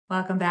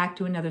Welcome back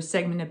to another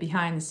segment of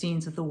Behind the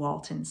Scenes of the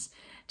Waltons.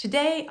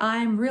 Today,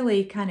 I'm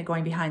really kind of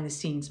going behind the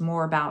scenes,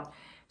 more about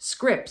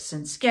scripts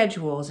and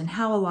schedules and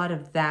how a lot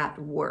of that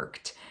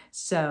worked.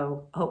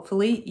 So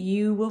hopefully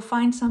you will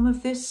find some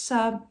of this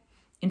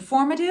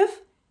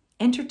informative,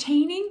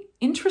 entertaining,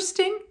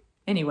 interesting.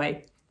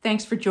 Anyway,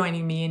 thanks for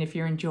joining me, and if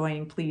you're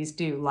enjoying, please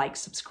do like,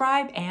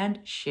 subscribe, and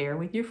share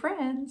with your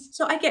friends.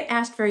 So I get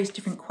asked various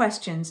different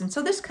questions, and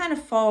so this kind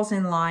of falls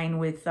in line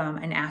with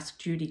an Ask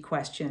Judy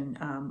question.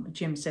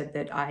 Jim said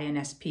that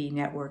INSP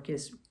Network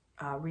is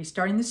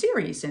restarting the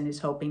series and is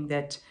hoping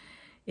that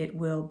it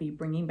will be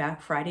bringing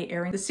back Friday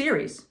airing the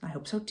series. I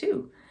hope so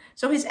too.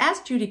 So his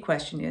Ask Judy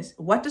question is,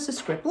 what does a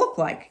script look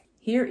like?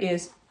 Here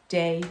is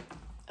Day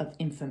of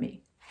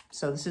Infamy.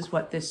 So this is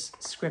what this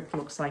script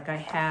looks like. I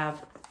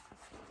have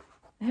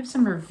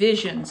some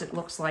revisions, it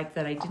looks like,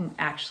 that I didn't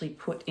actually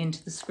put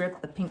into the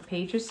script, the pink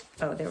pages.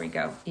 Oh, there we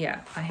go.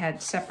 Yeah, I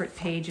had separate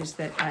pages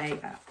that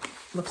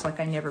looks like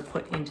I never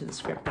put into the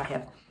script. I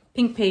have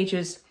pink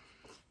pages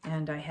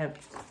and I have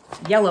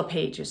yellow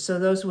pages. So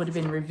those would have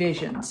been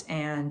revisions.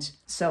 And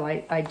so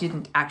I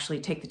didn't actually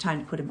take the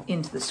time to put them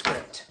into the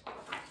script.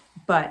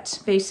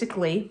 But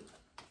basically,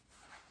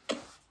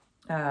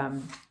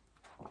 I'll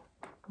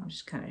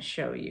just kind of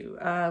show you.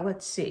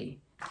 Let's see.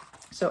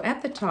 So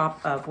at the top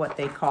of what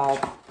they call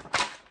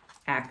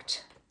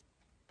Act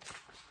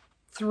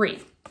 3.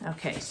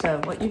 Okay,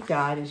 so what you've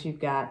got is you've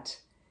got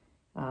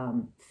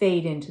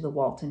fade into the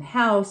Walton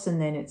house,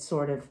 and then it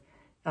sort of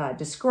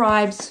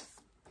describes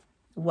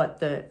what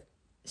the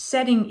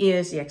setting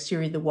is, the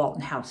exterior of the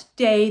Walton house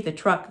day, the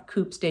truck,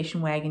 coupe,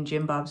 station wagon,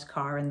 Jim Bob's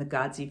car, and the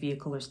Godsey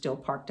vehicle are still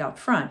parked out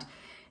front.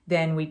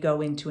 Then we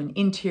go into an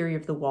interior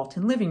of the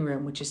Walton living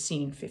room, which is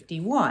scene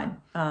 51.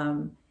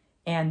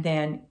 And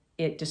then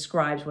it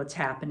describes what's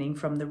happening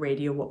from the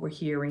radio, what we're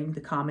hearing,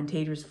 the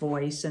commentator's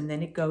voice, and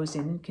then it goes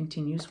in and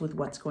continues with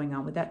what's going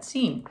on with that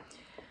scene.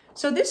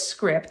 So this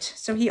script,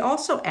 so he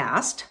also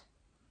asked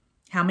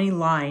how many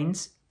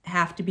lines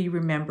have to be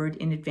remembered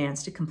in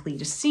advance to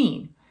complete a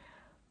scene.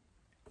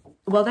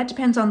 Well, that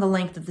depends on the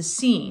length of the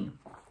scene.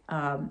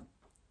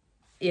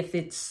 If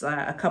it's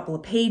a couple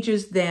of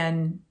pages,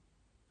 then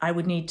I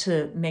would need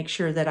to make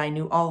sure that I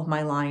knew all of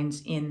my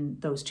lines in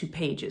those 2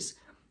 pages.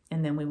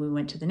 And then when we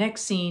went to the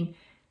next scene,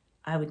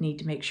 I would need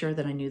to make sure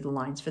that I knew the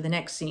lines for the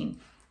next scene.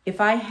 If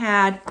I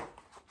had,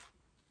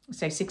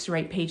 say, 6 or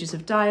 8 pages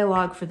of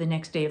dialogue for the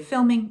next day of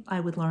filming, I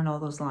would learn all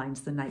those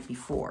lines the night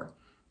before.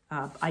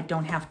 I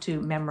don't have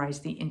to memorize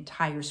the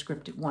entire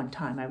script at one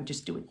time. I would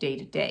just do it day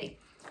to day.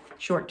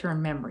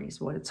 Short-term memory is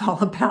what it's all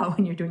about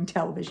when you're doing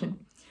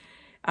television.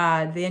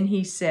 Then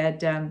he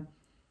said,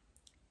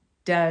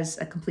 does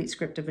a complete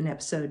script of an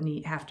episode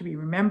have to be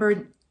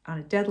remembered on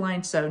a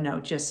deadline? So no,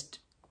 just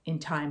in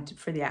time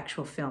for the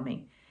actual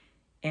filming.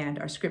 And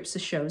our script's the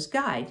show's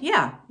guide.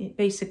 Yeah,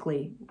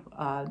 basically,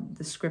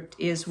 the script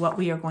is what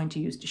we are going to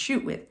use to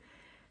shoot with.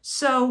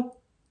 So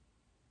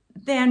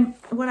then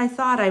what I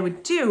thought I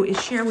would do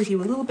is share with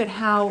you a little bit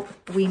how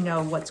we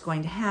know what's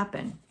going to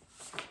happen.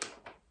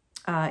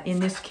 In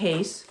this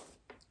case,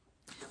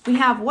 we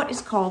have what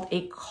is called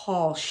a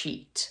call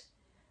sheet.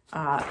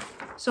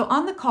 So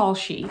on the call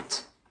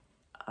sheet,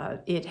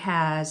 it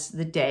has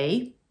the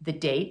day, the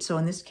date. So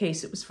in this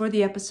case, it was for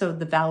the episode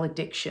The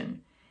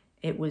Valediction.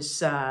 It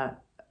was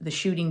the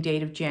shooting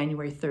date of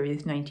January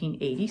 30th,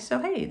 1980. So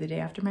hey, the day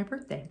after my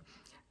birthday.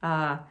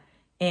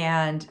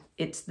 And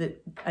it's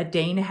a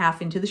day and a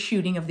half into the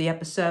shooting of the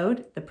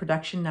episode, the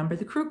production number,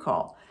 the crew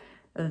call.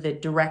 The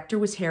director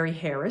was Harry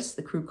Harris.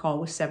 The crew call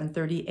was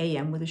 7:30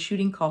 a.m. with a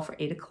shooting call for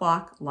 8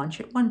 o'clock,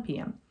 lunch at 1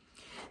 p.m.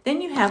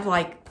 Then you have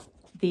like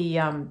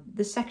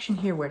the section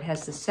here where it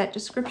has the set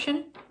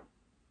description.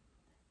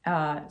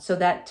 So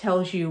that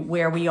tells you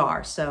where we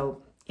are.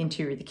 So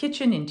interior of the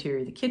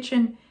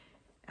kitchen,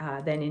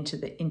 then into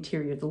the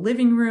interior of the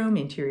living room,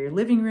 interior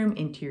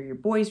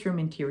boys room,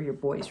 interior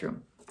boys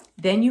room.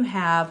 Then you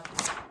have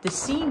the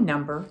scene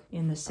number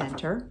in the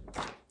center,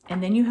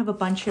 and then you have a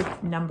bunch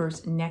of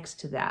numbers next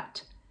to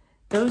that.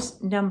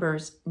 Those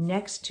numbers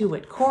next to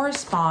it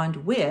correspond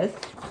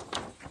with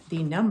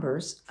the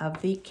numbers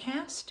of the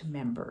cast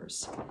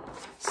members.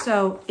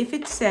 So if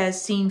it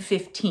says scene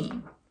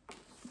 15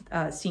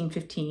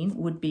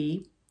 would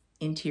be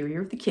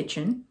interior of the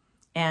kitchen,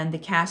 and the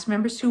cast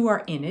members who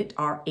are in it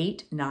are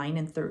 8, 9,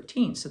 and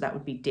 13. So that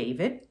would be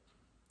David,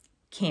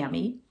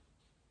 Cammie,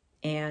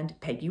 and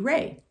Peggy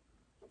Ray.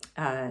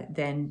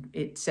 Then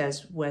it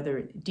says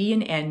whether D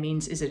and N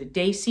means, is it a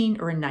day scene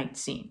or a night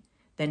scene?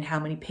 Then how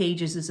many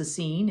pages is a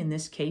scene? In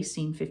this case,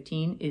 scene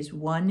 15 is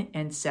 1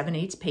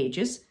 7/8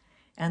 pages.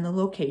 And the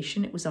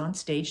location, it was on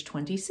stage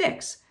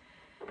 26.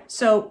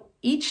 So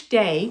each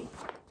day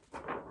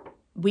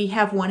we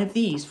have one of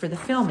these for the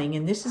filming,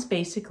 and this is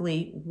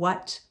basically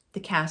what the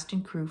cast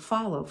and crew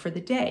follow for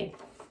the day.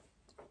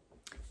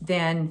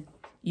 Then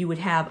you would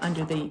have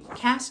under the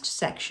cast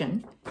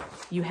section,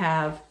 you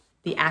have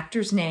the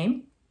actor's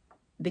name,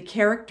 the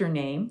character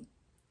name,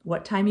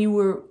 what time you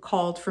were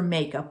called for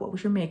makeup, what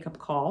was your makeup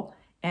call,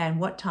 and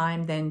what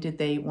time then did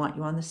they want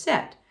you on the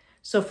set.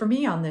 So for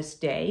me on this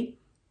day,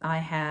 I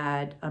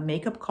had a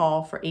makeup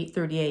call for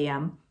 8:30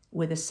 a.m.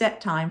 with a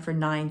set time for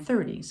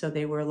 9:30. So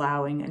they were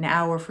allowing an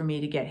hour for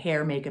me to get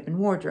hair, makeup, and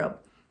wardrobe,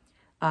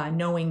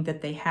 knowing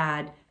that they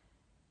had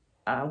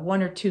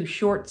 1 or 2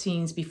 short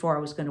scenes before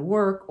I was going to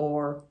work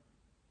or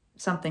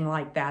something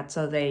like that.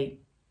 So they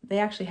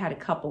actually had a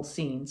couple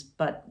scenes,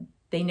 but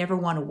they never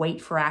want to wait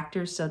for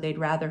actors, so they'd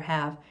rather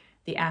have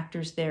the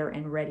actors there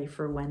and ready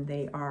for when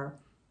they are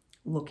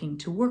looking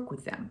to work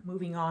with them.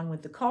 Moving on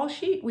with the call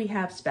sheet, we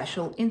have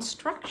special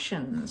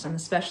instructions, and the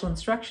special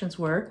instructions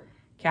were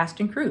cast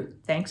and crew.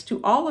 Thanks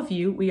to all of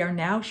you, we are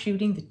now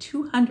shooting the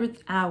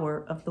 200th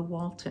hour of the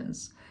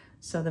Waltons.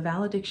 So the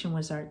valediction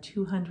was our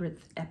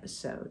 200th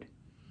episode.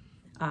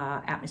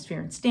 Atmosphere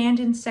and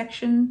stand-in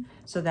section.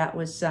 So that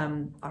was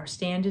our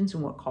stand-ins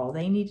and what call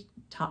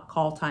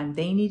time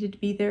they needed to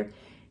be there.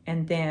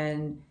 And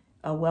then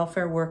a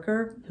welfare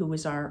worker who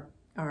was our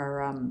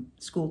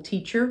school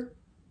teacher.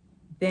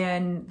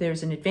 Then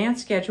there's an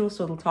advanced schedule,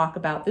 so it'll talk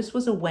about, this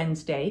was a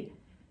Wednesday.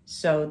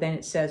 So then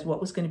it says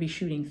what was going to be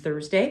shooting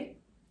Thursday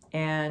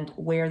and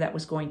where that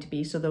was going to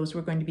be. So those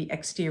were going to be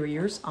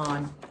exteriors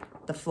on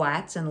the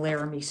Flats and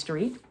Laramie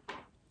Street.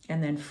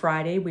 And then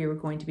Friday, we were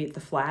going to be at the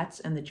Flats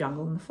and the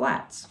Jungle and the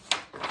Flats.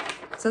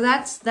 So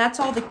that's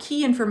all the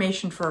key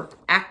information for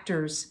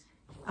actors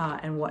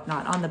and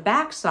whatnot. On the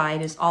back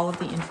side is all of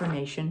the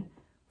information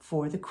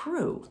for the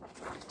crew.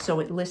 So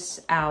it lists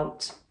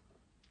out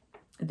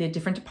the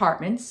different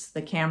departments,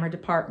 the camera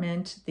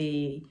department,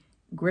 the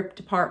grip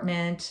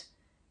department,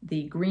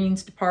 the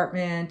greens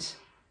department,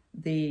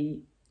 the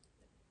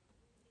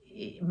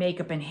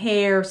makeup and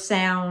hair,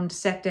 sound,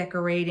 set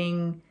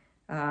decorating.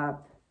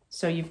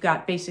 So you've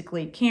got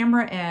basically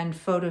camera and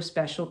photo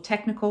special,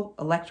 technical,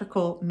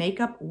 electrical,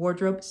 makeup,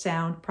 wardrobe,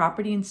 sound,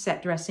 property and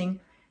set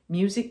dressing,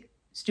 music,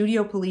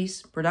 studio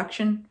police,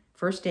 production,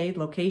 first aid,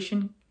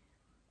 location,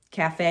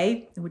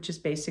 cafe, which is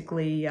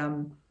basically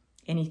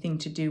anything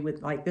to do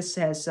with, like this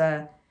says,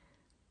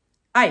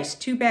 ice,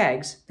 2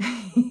 bags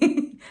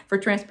for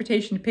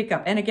transportation to pick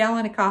up, and a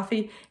gallon of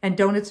coffee and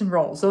donuts and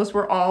rolls. Those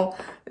were all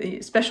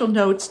special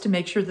notes to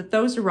make sure that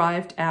those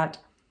arrived at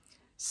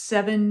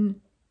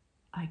 7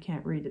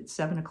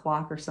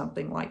 o'clock or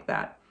something like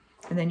that.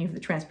 And then you have the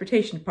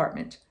transportation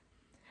department.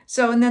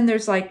 So, and then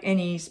there's like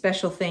any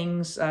special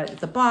things at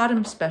the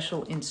bottom,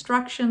 special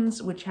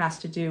instructions, which has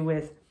to do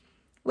with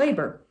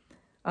labor,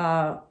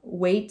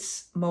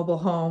 weights, mobile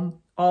home,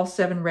 all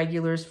 7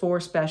 regulars, 4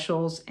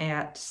 specials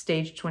at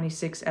stage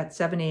 26 at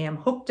 7 a.m.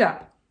 hooked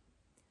up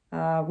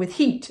with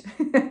heat.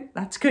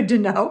 That's good to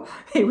know.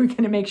 They were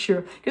going to make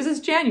sure, because it's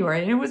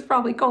January and it was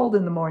probably cold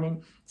in the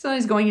morning. So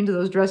he's going into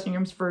those dressing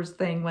rooms first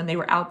thing when they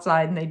were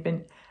outside and they'd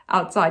been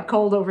outside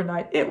cold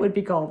overnight. It would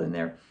be cold in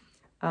there.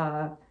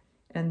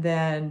 And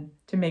then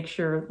to make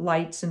sure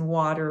lights and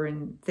water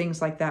and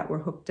things like that were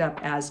hooked up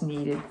as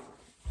needed.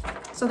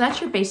 So that's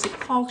your basic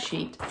call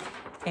sheet.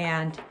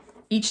 And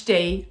each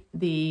day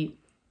the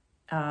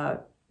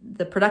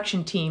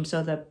production team,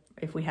 so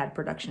if we had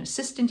production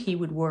assistant, he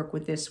would work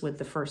with this with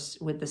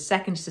the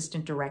second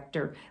assistant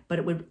director, but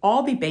it would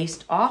all be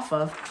based off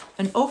of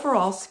an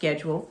overall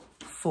schedule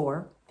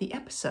for the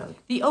episode.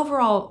 The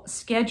overall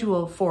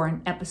schedule for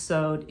an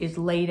episode is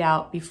laid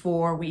out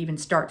before we even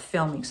start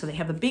filming. So they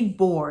have a big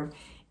board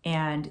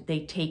and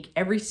they take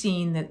every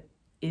scene that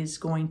is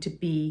going to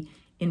be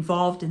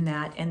involved in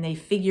that and they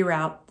figure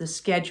out the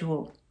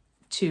schedule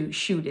to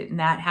shoot it. And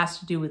that has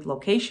to do with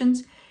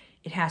locations.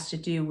 It has to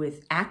do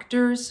with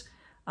actors.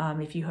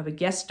 If you have a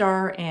guest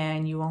star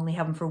and you only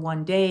have them for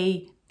 1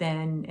 day,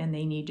 and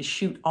they need to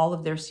shoot all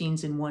of their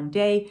scenes in 1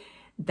 day,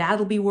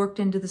 that'll be worked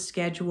into the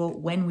schedule,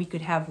 when we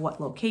could have what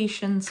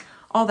locations,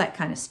 all that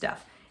kind of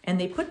stuff. And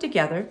they put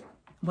together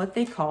what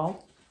they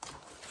call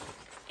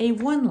a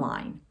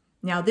 1-line.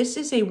 Now, this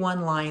is a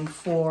 1-line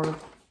for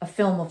a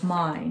film of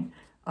mine,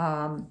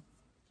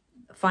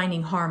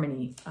 Finding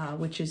Harmony,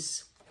 which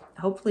is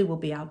hopefully will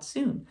be out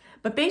soon.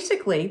 But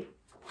basically,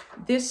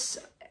 this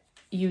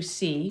you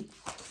see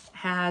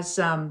has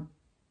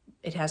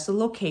it has the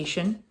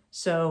location.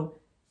 So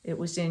it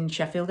was in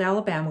Sheffield,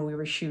 Alabama we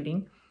were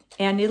shooting,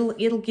 and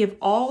it'll give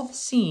all the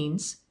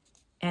scenes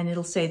and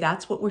it'll say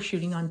that's what we're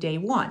shooting on day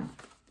 1.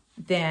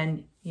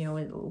 Then, you know,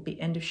 it'll be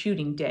end of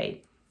shooting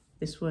day.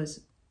 This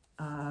was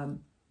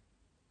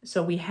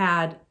so we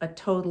had a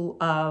total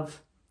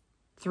of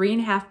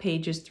 3.5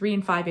 pages, 3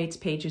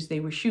 5/8 pages they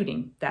were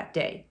shooting that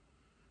day.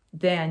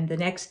 Then the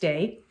next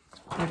day,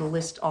 it'll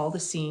list all the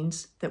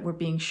scenes that were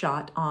being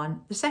shot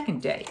on the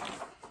second day.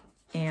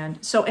 And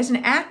so as an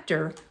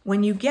actor,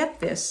 when you get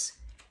this,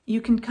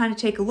 you can kind of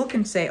take a look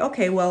and say,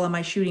 okay, well, am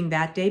I shooting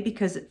that day?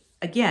 Because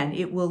again,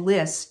 it will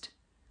list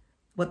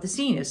what the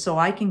scene is. So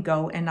I can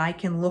go and I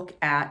can look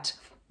at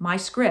my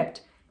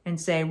script and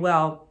say,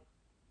 well,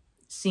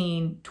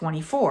 scene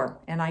 24.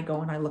 And I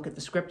go and I look at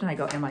the script and I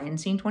go, am I in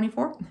scene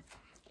 24?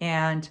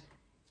 And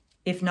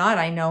if not,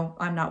 I know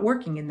I'm not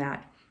working in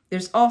that.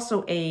 There's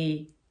also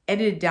a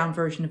edited down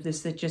version of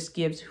this that just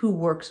gives who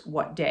works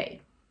what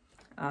day.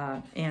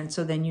 And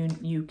so then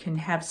you can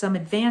have some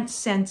advanced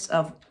sense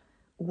of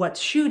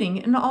what's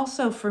shooting. And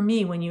also for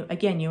me, when you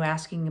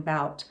asking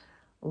about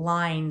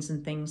lines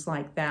and things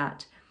like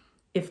that,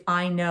 if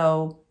I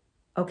know,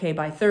 okay,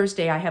 by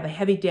Thursday I have a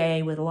heavy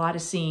day with a lot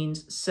of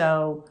scenes,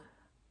 so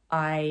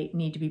I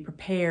need to be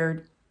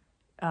prepared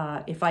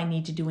if I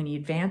need to do any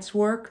advance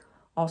work.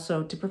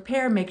 Also to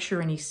prepare, make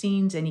sure any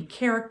scenes, any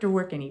character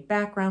work, any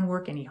background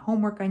work, any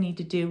homework I need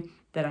to do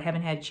that I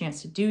haven't had a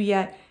chance to do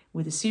yet.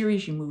 With a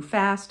series, you move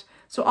fast.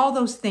 So all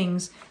those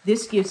things,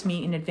 this gives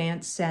me an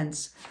advanced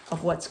sense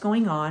of what's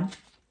going on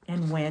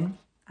and when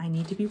I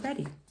need to be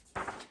ready.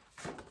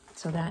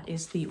 So that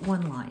is the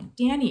one line.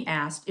 Danny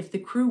asked, if the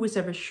crew was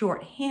ever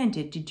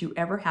short-handed, did you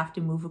ever have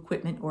to move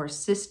equipment or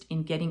assist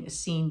in getting a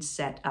scene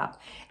set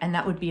up? And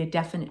that would be a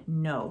definite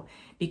no,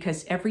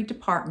 because every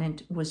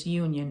department was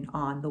union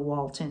on the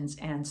Waltons,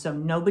 and so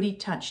nobody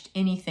touched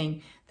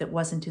anything that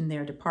wasn't in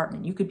their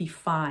department. You could be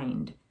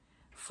fined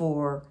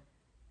for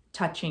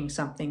touching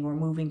something or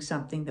moving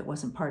something that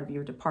wasn't part of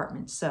your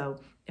department.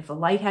 So if a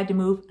light had to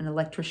move, an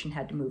electrician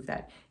had to move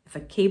that. If a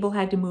cable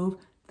had to move,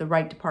 the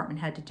right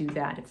department had to do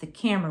that. If the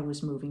camera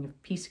was moving, if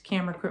a piece of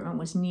camera equipment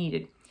was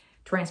needed,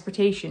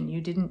 transportation,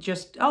 you didn't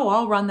just, oh,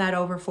 I'll run that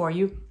over for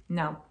you.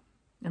 No,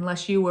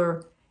 unless you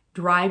were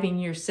driving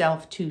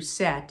yourself to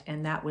set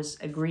and that was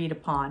agreed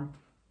upon.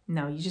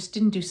 No, you just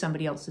didn't do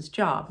somebody else's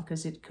job,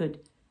 because it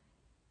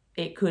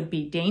could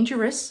be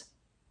dangerous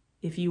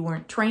if you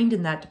weren't trained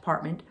in that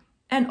department.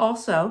 And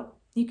also,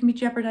 you can be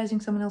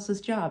jeopardizing someone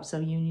else's job. So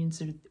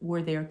unions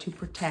were there to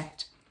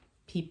protect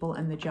people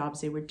and the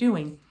jobs they were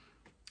doing.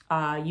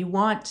 You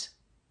want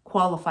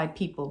qualified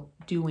people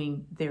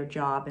doing their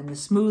job, and the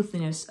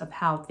smoothness of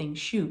how things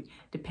shoot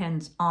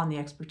depends on the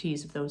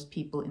expertise of those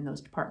people in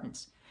those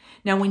departments.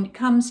 Now, when it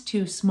comes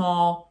to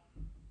small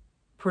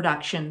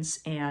productions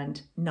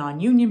and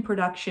non-union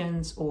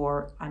productions,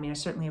 or, I mean, I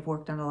certainly have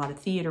worked on a lot of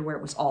theater where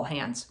it was all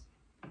hands.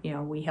 You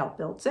know, we help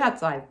build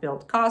sets, I've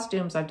built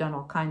costumes, I've done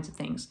all kinds of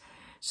things.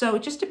 So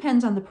it just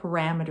depends on the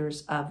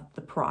parameters of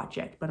the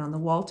project. But on the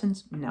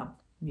Waltons, no,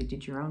 you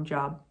did your own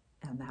job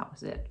and that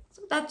was it.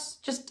 So that's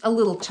just a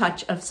little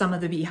touch of some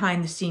of the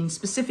behind the scenes,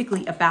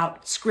 specifically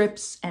about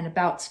scripts and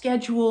about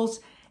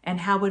schedules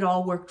and how it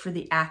all worked for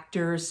the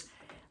actors,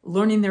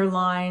 learning their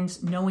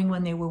lines, knowing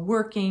when they were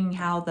working,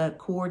 how the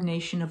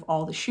coordination of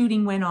all the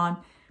shooting went on.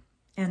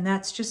 And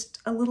that's just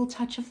a little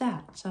touch of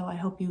that. So I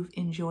hope you've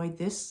enjoyed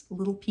this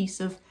little piece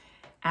of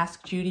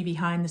Ask Judy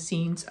behind the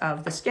scenes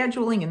of the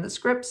scheduling and the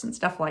scripts and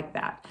stuff like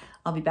that.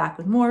 I'll be back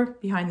with more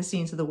behind the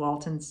scenes of the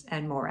Waltons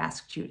and more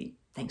Ask Judy.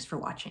 Thanks for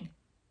watching.